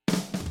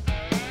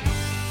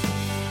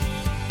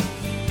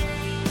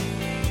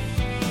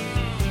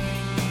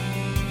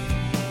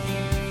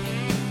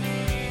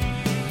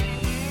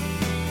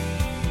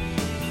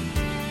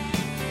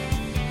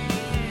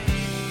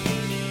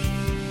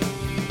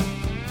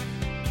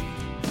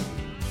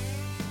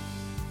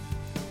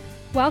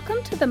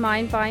Welcome to the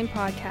Mindvine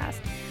podcast,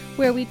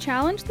 where we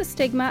challenge the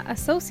stigma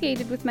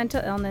associated with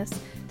mental illness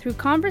through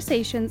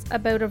conversations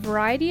about a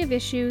variety of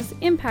issues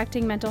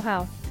impacting mental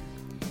health.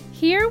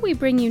 Here we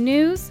bring you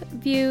news,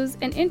 views,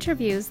 and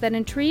interviews that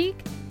intrigue,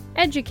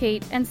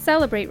 educate, and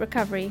celebrate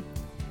recovery.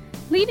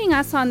 Leading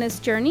us on this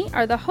journey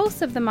are the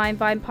hosts of the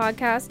Mindvine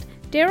podcast,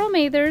 Daryl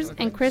Mathers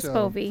and Chris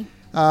Bovey.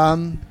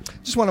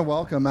 Just want to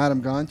welcome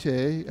Adam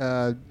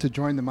Gontier to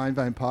join the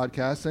Mindvine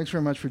podcast. Thanks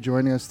very much for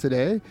joining us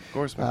today. Of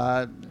course,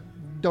 man.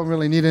 Don't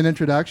really need an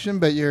introduction,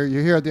 but you're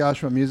here at the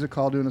Oshawa Music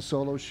Hall doing a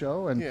solo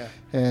show, and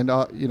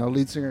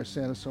lead singer of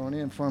Santa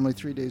Sonia and formerly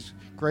 3 Days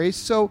Grace.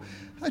 So,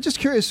 I'm just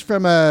curious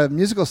from a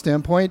musical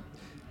standpoint,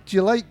 do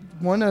you like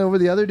one over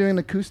the other doing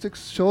acoustic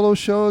solo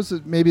shows?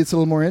 Maybe it's a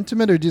little more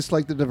intimate, or just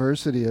like the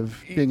diversity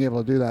of being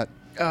able to do that?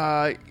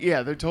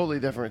 Yeah, they're totally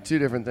different. Two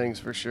different things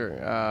for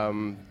sure.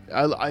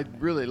 I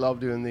really love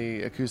doing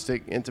the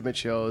acoustic intimate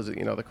shows.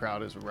 You know, the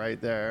crowd is right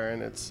there,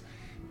 and it's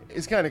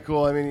kind of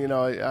cool. I mean, you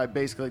know, I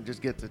basically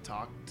just get to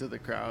talk to the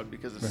crowd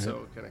because it's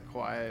so kind of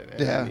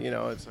quiet. And, you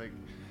know, it's like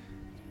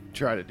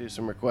try to do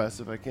some requests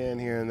if I can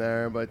here and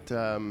there. But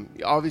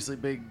obviously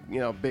big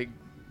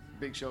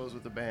shows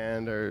with the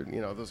band are,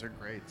 you know, those are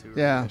great too.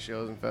 Yeah.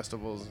 Shows and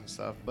festivals and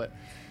stuff. But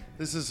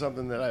this is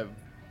something that I've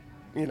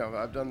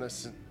done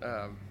this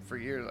for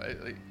years.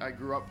 I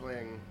grew up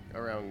playing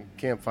around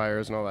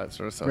campfires and all that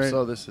sort of stuff. Right.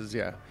 So this is,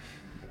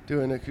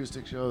 doing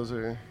acoustic shows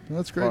are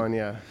that's great. Fun,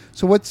 yeah.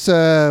 So what's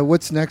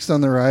next on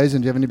the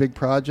horizon? Do you have any big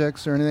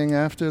projects or anything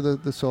after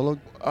the solo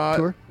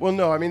tour? Well,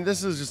 no. I mean,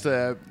 this is just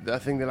a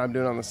thing that I'm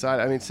doing on the side.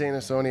 I mean,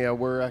 Santa Sonia,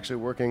 we're actually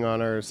working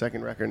on our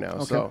second record now.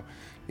 Okay. So,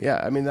 yeah.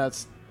 I mean,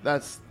 that's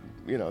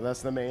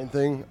the main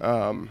thing.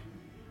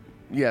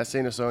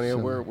 Santa Sonia,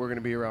 we're going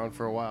to be around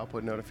for a while,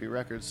 putting out a few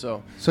records.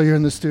 So you're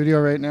in the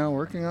studio right now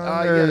working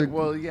on it?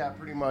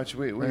 Pretty much.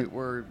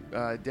 We're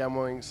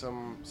demoing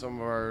some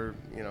of our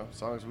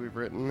songs we've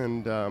written,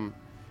 and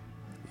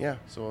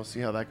so we'll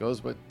see how that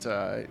goes. But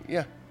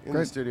in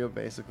the studio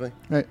basically.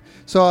 Right.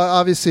 So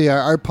obviously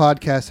our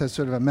podcast has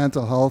sort of a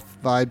mental health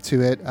vibe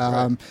to it,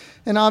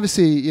 and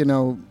obviously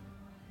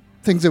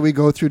things that we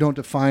go through don't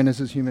define us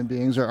as human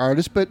beings or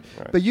artists, but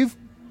you've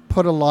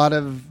put a lot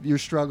of your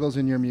struggles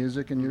in your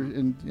music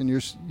and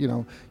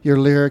your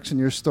lyrics and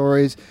your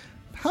stories.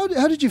 How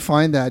did you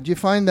find that? Do you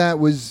find that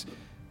was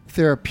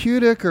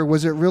therapeutic, or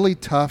was it really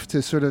tough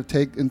to sort of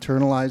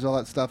internalize all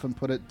that stuff and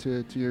put it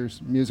to your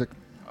music?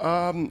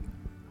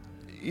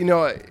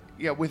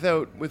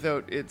 Without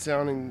it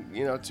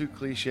sounding too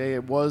cliche,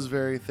 it was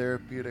very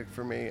therapeutic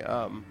for me.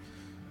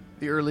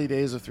 The early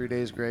days of 3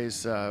 Days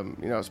Grace,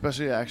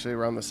 especially actually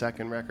around the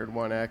second record,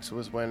 1X,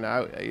 was when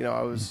I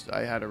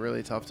had a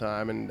really tough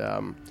time,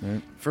 and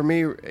for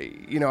me,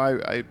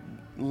 I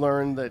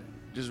learned that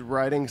just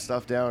writing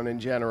stuff down in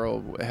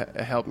general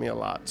helped me a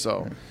lot.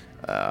 So,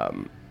 I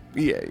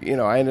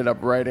ended up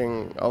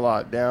writing a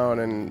lot down,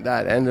 and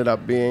that ended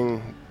up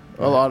being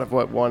a lot of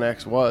what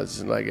 1X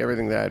was. Like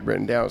everything that I had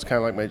written down was kind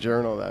of like my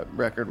journal. That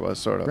record was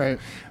sort of. Right.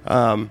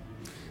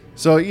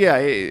 So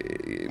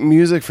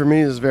music for me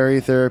is very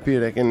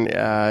therapeutic, and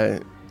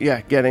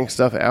getting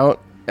stuff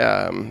out,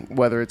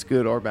 whether it's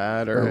good or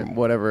bad or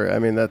whatever. I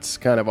mean, that's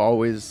kind of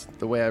always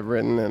the way I've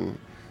written, and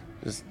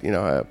just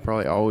I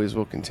probably always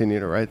will continue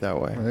to write that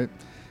way. Right.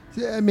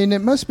 Yeah, I mean,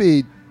 it must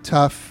be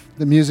tough,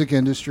 the music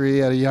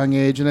industry at a young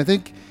age, and I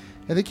think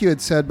you had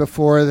said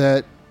before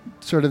that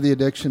sort of the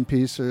addiction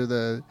piece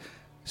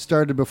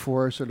started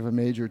before sort of a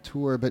major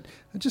tour, but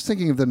I'm just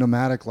thinking of the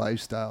nomadic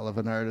lifestyle of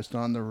an artist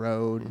on the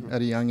road at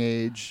a young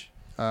age.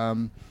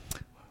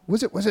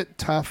 Was it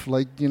tough?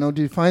 Like, do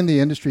you find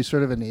the industry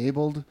sort of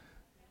enabled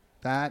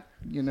that,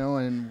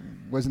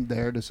 and wasn't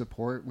there to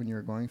support when you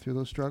were going through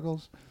those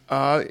struggles?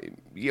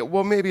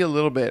 Well, maybe a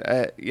little bit.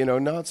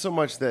 Not so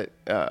much that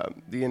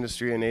the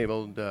industry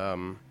enabled,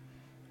 drug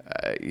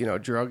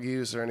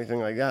use or anything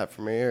like that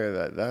for me,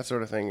 or that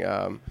sort of thing.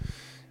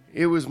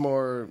 It was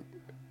more...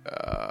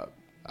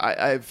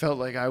 I felt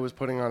like I was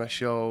putting on a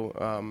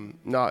show,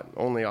 not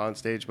only on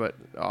stage, but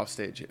off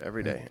stage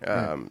every day.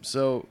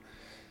 So,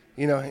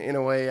 in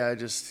a way, I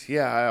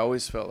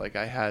always felt like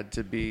I had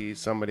to be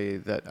somebody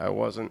that I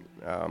wasn't,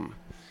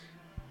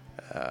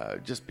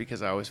 just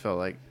because I always felt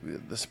like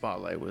the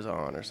spotlight was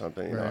on or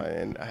something,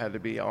 and I had to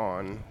be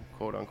on,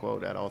 quote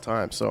unquote, at all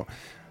times. So,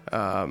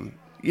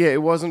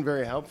 it wasn't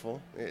very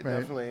helpful,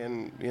 definitely,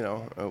 and,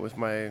 with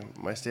my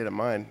state of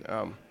mind.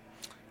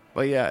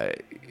 But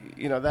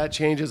that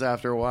changes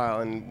after a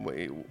while,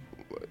 and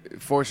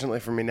fortunately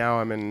for me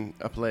now, I'm in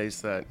a place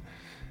that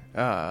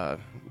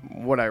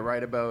what I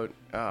write about,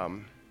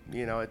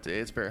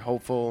 it's very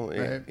hopeful.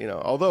 Right.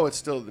 Although it's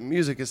still, the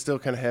music is still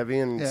kind of heavy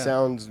and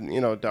sounds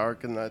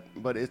dark and that,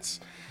 but it's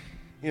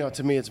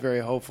to me it's very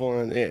hopeful,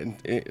 and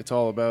it's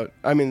all about.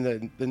 I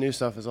mean, the new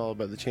stuff is all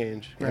about the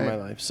change in my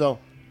life. So.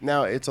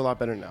 Now it's a lot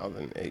better now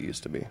than it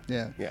used to be.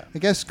 Yeah. I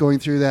guess going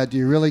through that, do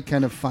you really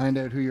kind of find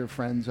out who your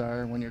friends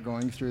are when you're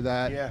going through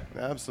that? Yeah,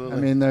 absolutely. I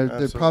mean,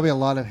 there's probably a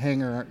lot of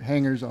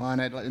hangers on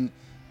it, and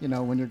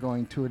when you're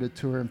going tour to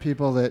tour, and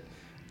people that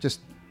just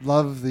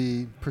love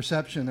the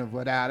perception of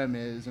what Adam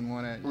is and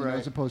want to, Right.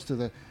 as opposed to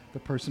the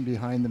person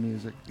behind the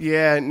music.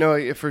 Yeah,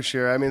 no, for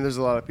sure. I mean, there's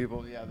a lot of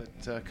people,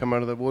 that come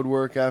out of the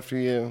woodwork after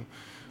you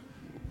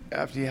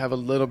have a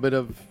little bit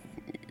of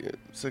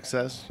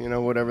success,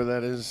 whatever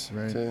that is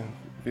Right. to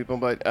people.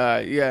 But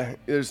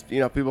there's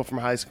people from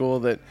high school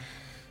that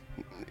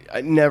I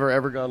never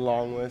ever got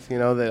along with,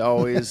 that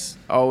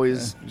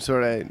always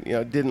sort of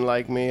didn't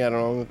like me. I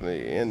don't know,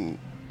 and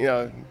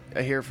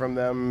I hear from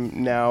them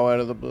now out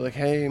of the blue, like,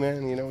 hey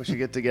man, we should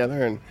get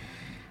together. And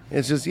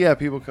it's just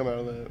people come out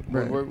of the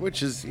woodwork,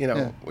 which is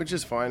which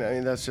is fine. I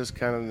mean, that's just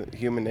kind of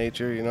human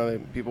nature,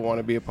 that people want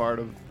to be a part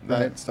of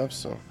that stuff.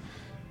 So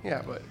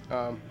but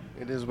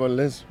it is what it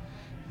is.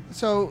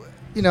 So,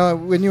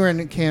 when you were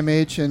in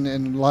KMH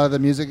and a lot of the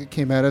music that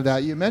came out of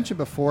that, you mentioned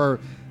before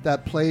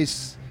that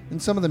place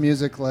and some of the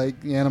music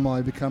like The Animal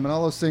I Become and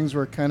all those things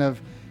were kind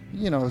of,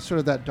 sort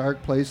of that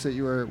dark place that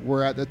you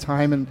were at the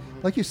time. And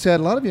like you said,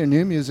 a lot of your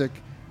new music,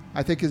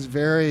 I think, is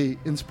very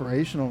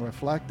inspirational,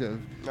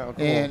 reflective. Oh,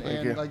 cool. And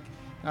Thank you. like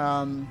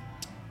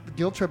the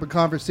Guilt Trip and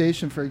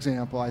Conversation, for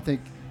example, I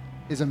think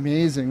is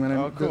amazing.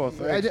 Cool.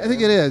 I Thanks,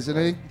 think it is. And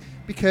I think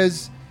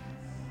because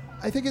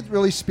I think it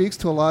really speaks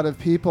to a lot of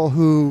people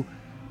who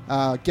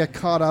get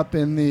caught up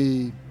in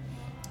the,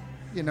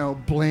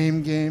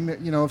 blame game,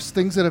 of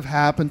things that have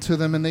happened to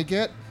them, and they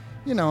get,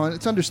 and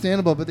it's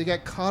understandable, but they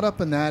get caught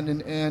up in that,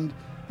 and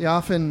they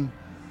often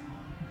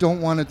don't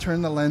want to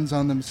turn the lens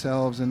on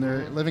themselves, and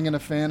they're living in a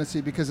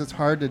fantasy because it's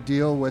hard to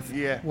deal with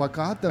what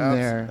got them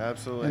there.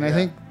 Absolutely. And I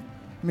think,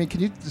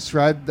 can you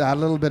describe that a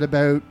little bit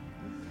about,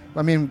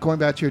 going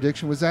back to your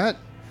addiction, was that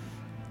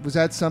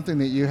something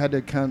that you had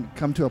to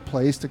come to a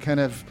place to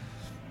kind of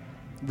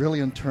really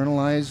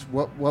internalize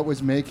what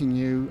was making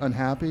you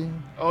unhappy?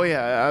 Oh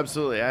yeah,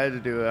 absolutely. I had to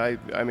do it. I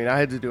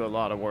had to do a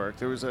lot of work.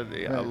 There was a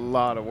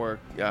lot of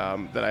work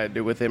that I had to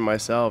do within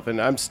myself,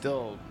 and I'm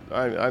still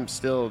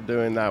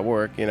doing that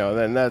work.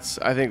 Then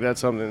I think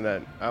that's something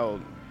that I'll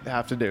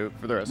have to do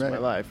for the rest of my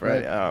life,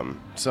 right?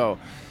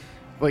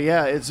 But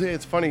yeah,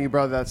 it's funny you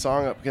brought that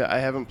song up. I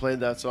haven't played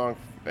that song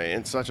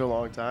in such a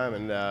long time,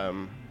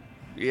 and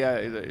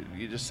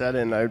you just said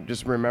it, and I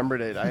just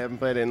remembered it. I haven't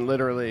played it in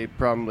literally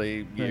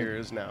probably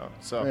years now,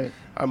 so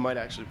I might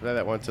actually play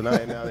that one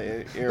tonight. Now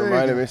that you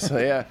reminded me, so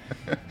yeah.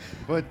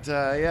 But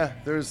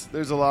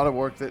there's a lot of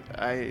work that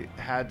I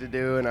had to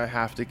do, and I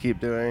have to keep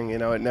doing.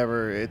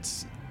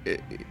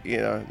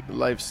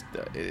 Life's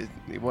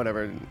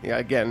whatever.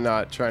 Again,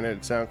 not trying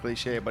to sound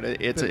cliche, but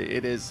it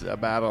is a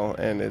battle,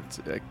 and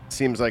it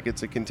seems like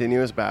it's a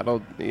continuous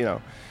battle.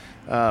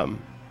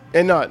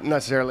 And not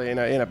necessarily in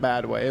a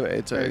bad way.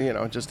 It's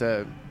just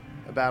a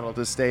battle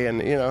to stay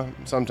in.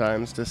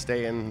 Sometimes to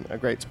stay in a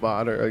great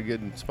spot or a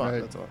good spot.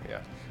 That's all.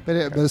 Yeah. But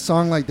a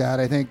song like that,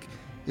 I think,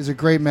 is a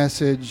great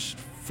message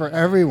for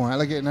everyone.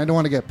 Like, and I don't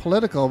want to get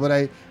political, but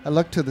I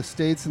look to the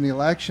states and the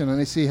election, and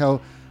I see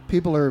how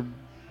people are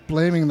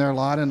blaming their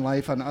lot in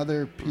life on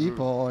other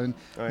people, and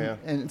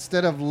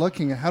instead of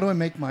looking at how do I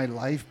make my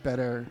life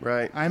better,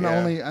 I'm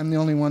the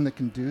only one that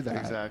can do that.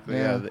 Exactly.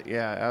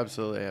 Yeah,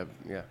 absolutely. I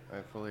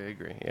fully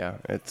agree. Yeah,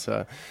 it's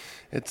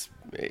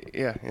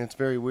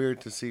very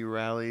weird to see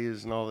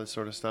rallies and all this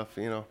sort of stuff,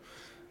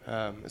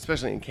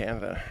 especially in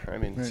Canada. I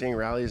mean, seeing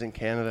rallies in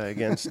Canada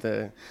against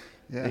the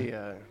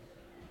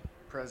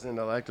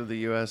president-elect of the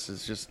U.S.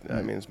 is just,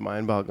 it's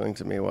mind-boggling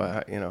to me.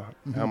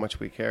 How much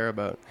we care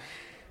about,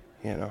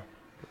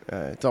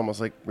 it's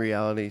almost like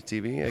reality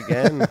TV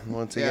again,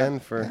 once again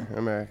for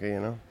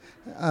America,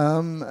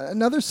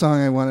 Another song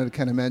I wanted to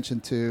kind of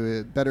mention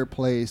too, Better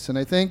Place, and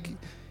I think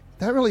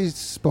that really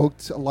spoke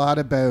a lot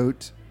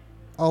about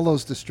all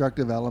those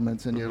destructive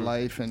elements in your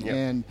life,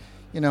 and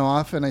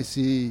often I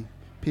see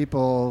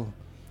people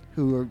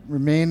who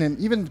remain in,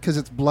 even because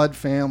it's blood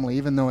family,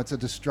 even though it's a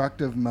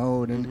destructive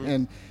mode,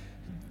 and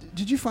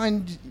did you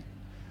find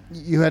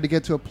you had to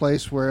get to a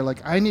place where,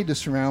 like, I need to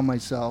surround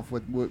myself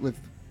with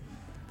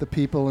the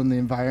people and the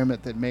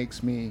environment that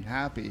makes me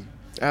happy?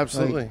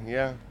 Absolutely.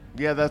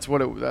 That's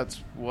what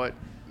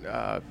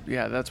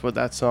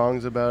that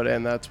song's about,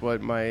 and that's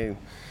what the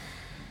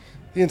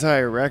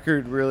entire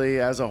record really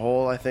as a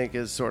whole, I think,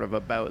 is sort of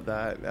about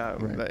that.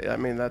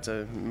 That's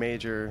a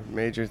major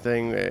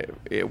thing.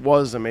 It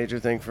was a major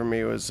thing for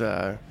me. Was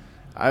I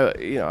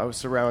was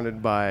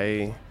surrounded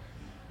by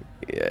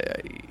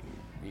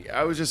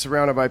I was just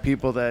surrounded by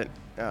people that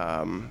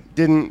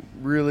didn't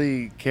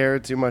really care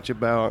too much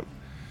about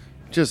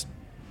just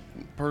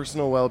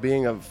personal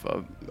well-being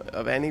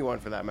of anyone,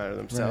 for that matter,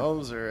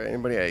 themselves or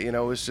anybody. It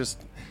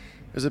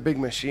was a big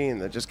machine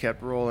that just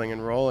kept rolling,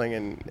 and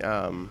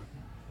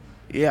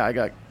I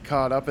got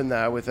caught up in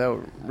that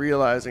without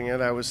realizing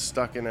it. I was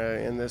stuck in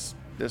this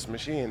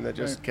machine that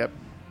just kept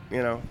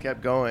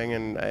going,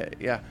 and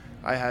I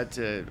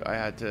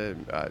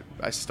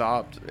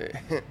stopped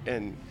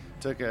and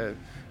took a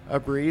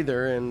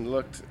breather and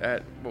looked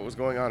at what was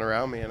going on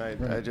around me, and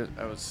I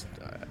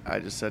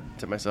just said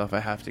to myself, I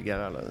have to get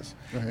out of this.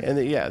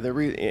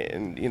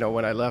 And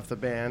when I left the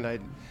band, I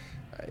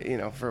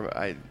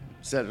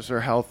said it was for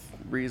health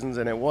reasons,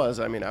 and it was.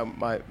 I mean,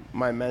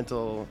 my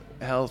mental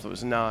health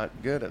was not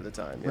good at the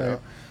time. You know,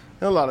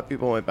 and a lot of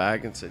people went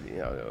back and said,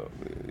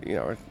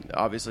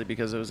 obviously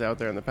because it was out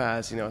there in the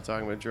past,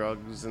 talking about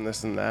drugs and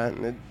this and that,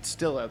 and it's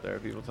still out there.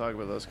 People talk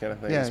about those kind of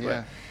things,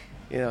 but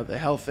the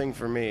health thing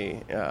for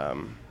me,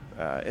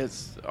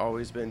 it's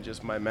always been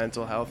just my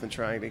mental health and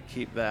trying to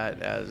keep that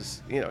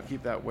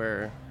keep that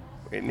where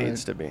it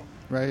needs to be.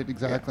 Right,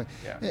 exactly.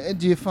 Yeah. And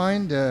do you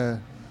find a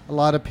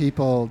lot of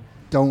people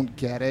don't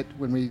get it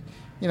when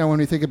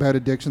we think about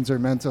addictions or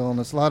mental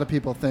illness? A lot of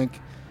people think,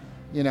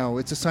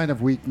 it's a sign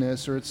of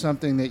weakness, or it's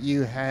something that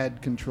you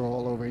had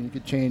control over and you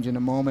could change in a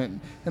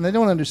moment, and they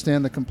don't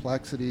understand the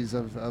complexities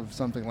of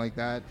something like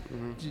that.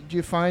 Mm-hmm. Do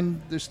you find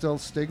there's still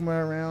stigma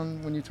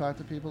around when you talk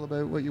to people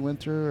about what you went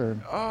through?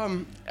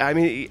 Or? I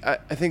mean,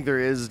 I think there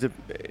is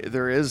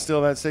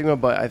still that stigma,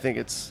 but I think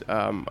it's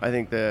I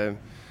think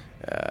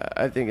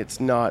it's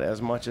not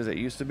as much as it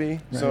used to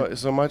be. Right.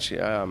 So much.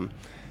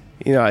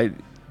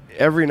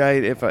 Every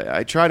night, if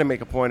I try to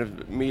make a point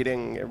of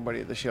meeting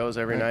everybody at the shows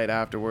every night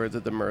afterwards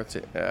at the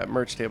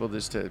merch table,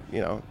 just to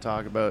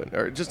talk about,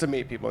 or just to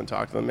meet people and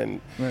talk to them.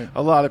 And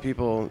a lot of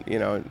people,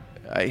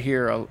 I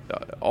hear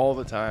all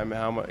the time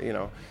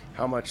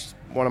how much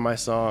one of my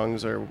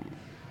songs or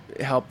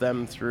helped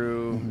them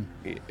through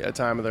a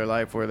time of their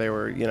life where they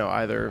were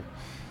either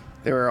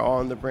they were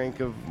on the brink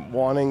of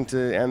wanting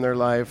to end their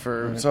life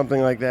or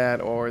something like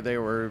that, or they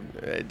were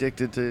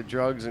addicted to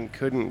drugs and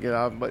couldn't get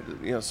off, but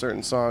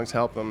certain songs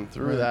help them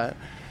through that.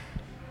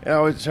 And I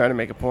always try to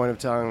make a point of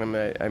telling them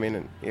that, I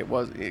mean, it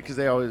was because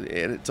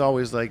it's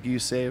always like, you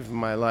saved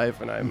my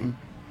life, and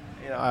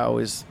I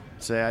always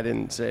say I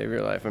didn't save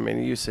your life. I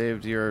mean, you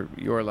saved your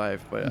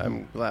life, but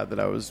I'm glad that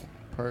I was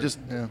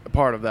a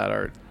part of that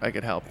art. I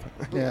could help.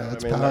 Yeah,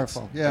 that's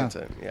powerful. That's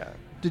it. Yeah.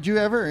 Did you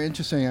ever,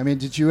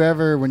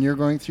 when you're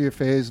going through your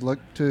phase, look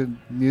to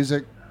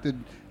music?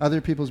 Did other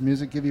people's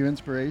music give you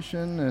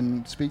inspiration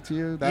and speak to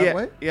you that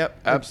way? Yep,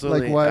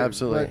 absolutely. Like what?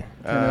 Absolutely.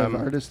 What kind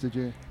of artist did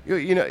you?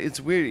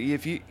 It's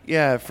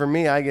weird. For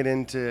me, I get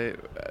into,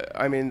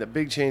 the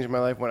big change in my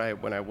life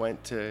when I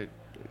went to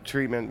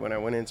treatment, when I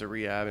went into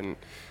rehab and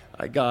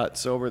I got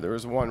sober, there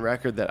was one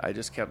record that I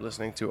just kept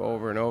listening to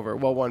over and over.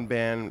 Well, one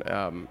band,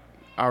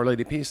 Our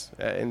Lady Peace.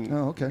 And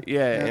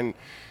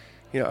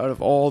out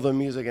of all the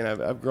music, and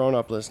I've grown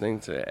up listening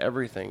to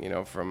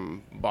everything,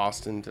 from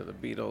Boston to the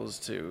Beatles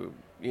to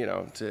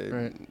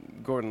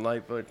Gordon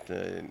Lightfoot,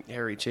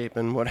 Harry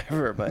Chapin,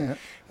 whatever.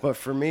 But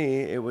for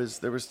me,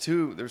 there was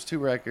two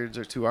records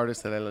or two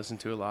artists that I listened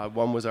to a lot.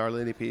 One was Our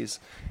Lady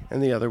Peace,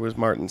 and the other was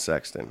Martin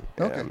Sexton.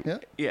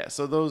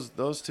 So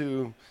those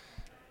two,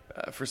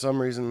 for some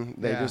reason,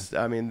 they just,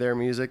 their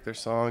music, their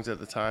songs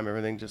at the time,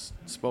 everything just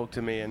spoke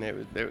to me,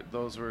 and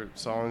those were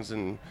songs,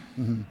 and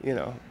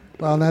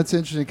Well, and that's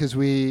interesting because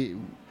we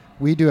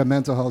do a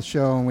mental health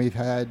show, and we've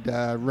had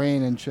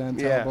Rain and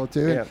Chantal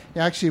too. Yeah. He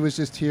actually was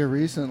just here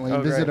recently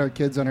and visited our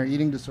kids on our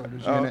eating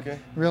disorders unit. Okay.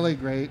 Really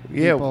great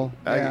people.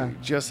 I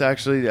just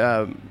actually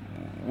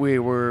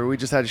we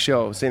just had a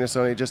show. St.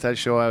 Estonia just had a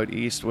show out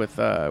east with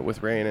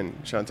Rain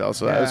and Chantal,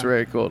 so that was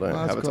very cool to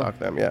have a talk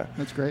to them. Yeah,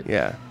 that's great.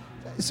 Yeah.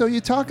 So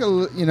you talk,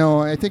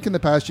 I think in the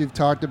past you've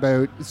talked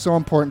about it's so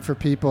important for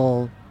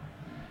people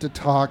to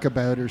talk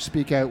about or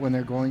speak out when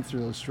they're going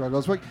through those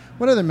struggles. What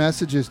other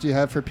messages do you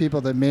have for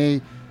people that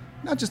may,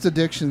 not just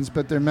addictions,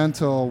 but their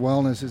mental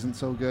wellness isn't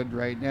so good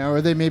right now,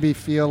 or they maybe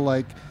feel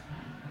like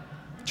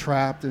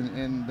trapped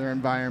in their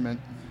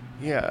environment?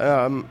 It's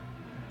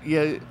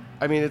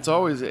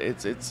always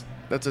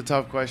that's a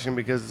tough question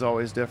because it's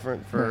always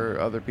different for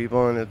other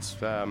people, and it's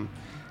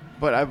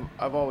but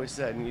I've always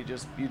said, and you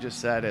just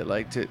said it,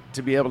 like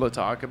to be able to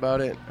talk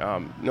about it,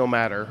 no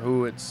matter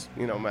who it's,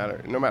 no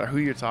matter who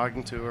you're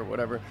talking to or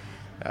whatever,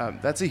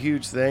 that's a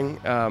huge thing.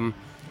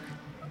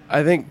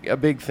 I think a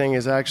big thing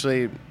is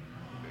actually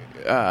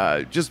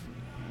just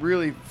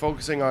really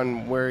focusing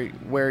on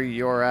where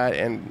you're at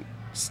and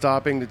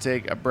stopping to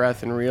take a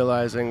breath and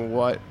realizing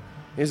what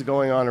is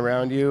going on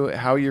around you,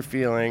 how you're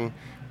feeling,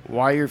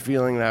 why you're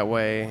feeling that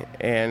way,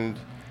 and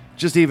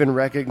just even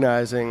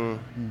recognizing.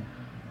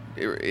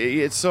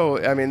 It's so,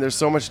 there's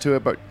so much to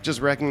it, but just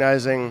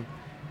recognizing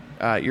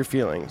your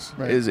feelings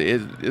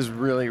is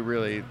really,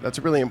 really, that's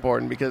really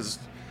important because,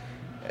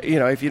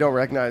 if you don't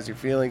recognize your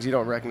feelings, you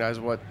don't recognize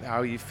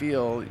how you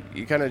feel,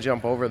 you kind of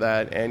jump over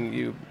that and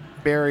you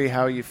bury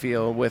how you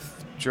feel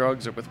with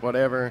drugs or with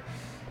whatever.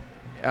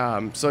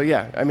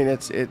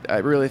 I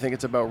really think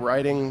it's about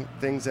writing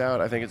things out.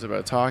 I think it's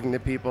about talking to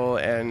people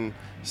and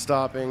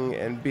stopping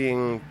and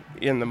being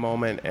in the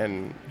moment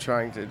and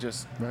trying to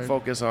just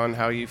focus on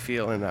how you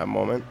feel in that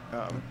moment.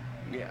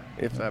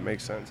 If that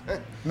makes sense.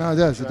 No, it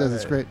does.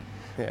 It's great.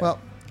 Yeah. Well,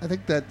 I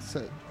think that's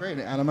great,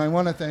 Adam. I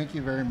want to thank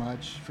you very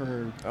much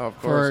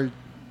for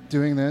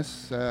doing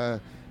this,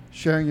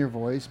 sharing your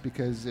voice,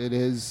 because it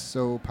is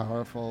so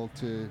powerful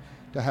to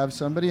have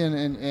somebody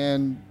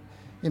and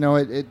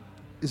it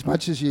as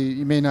much as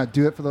you may not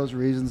do it for those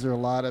reasons, there are a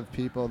lot of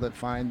people that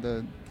find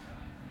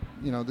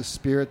the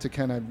spirit to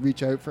kind of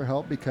reach out for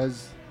help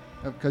because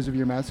because of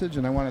your message,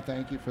 and I want to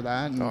thank you for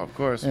that. And, of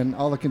course. And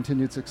all the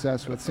continued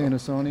success with Saint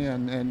Sonia,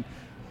 and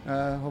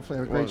hopefully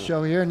have a great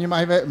show here. And you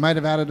might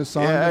have added a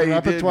song to the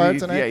repertoire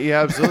tonight. Yeah, you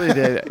absolutely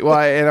did. Well,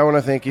 and I want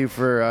to thank you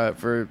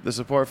for the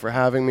support, for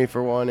having me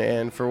for one,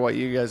 and for what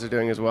you guys are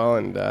doing as well.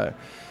 And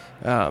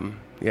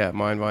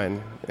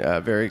Mind,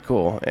 very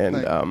cool. And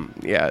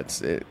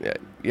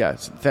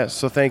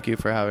so thank you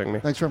for having me.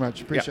 Thanks very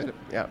much. Appreciate it.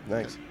 Yeah,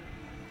 thanks.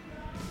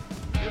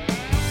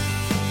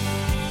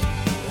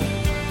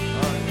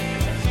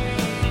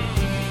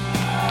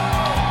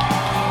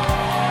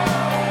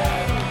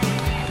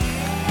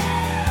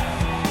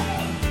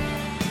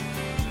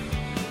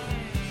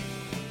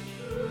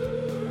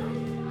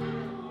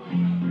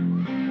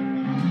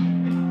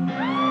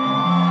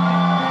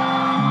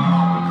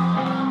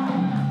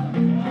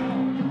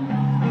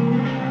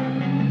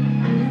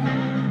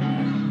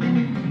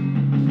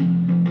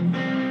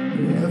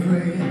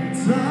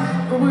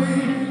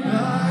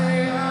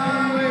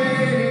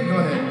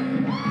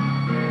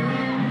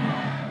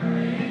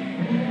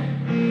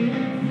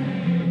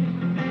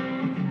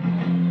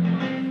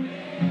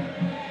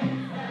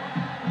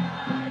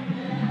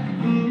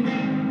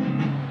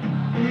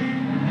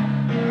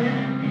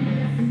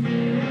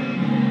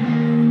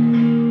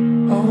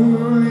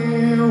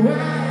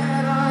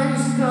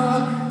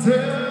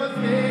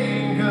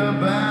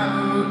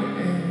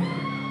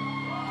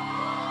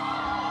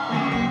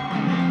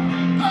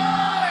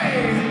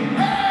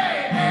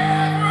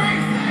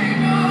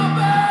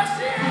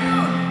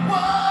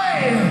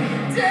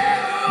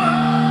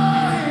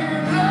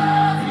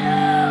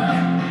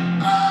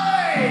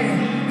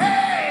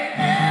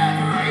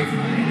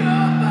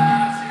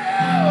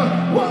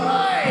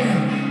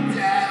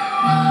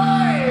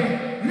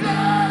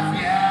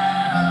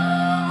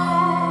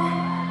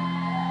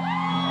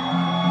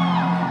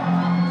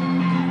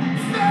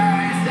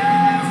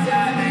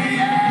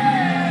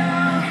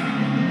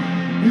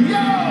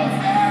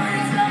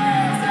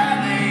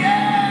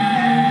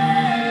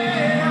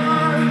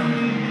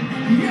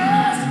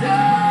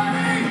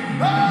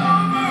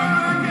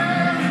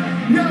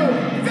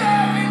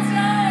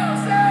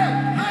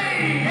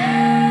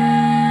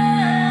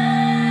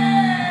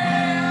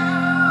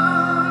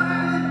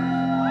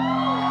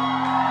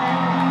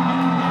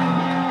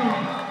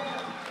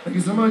 Thank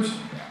you so much.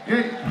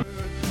 Yay.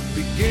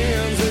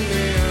 Begins and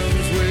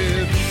ends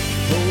with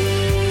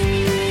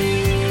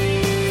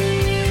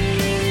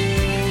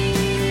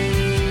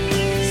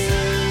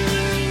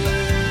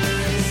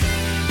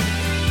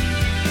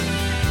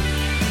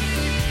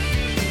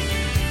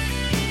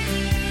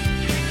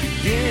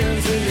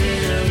begins and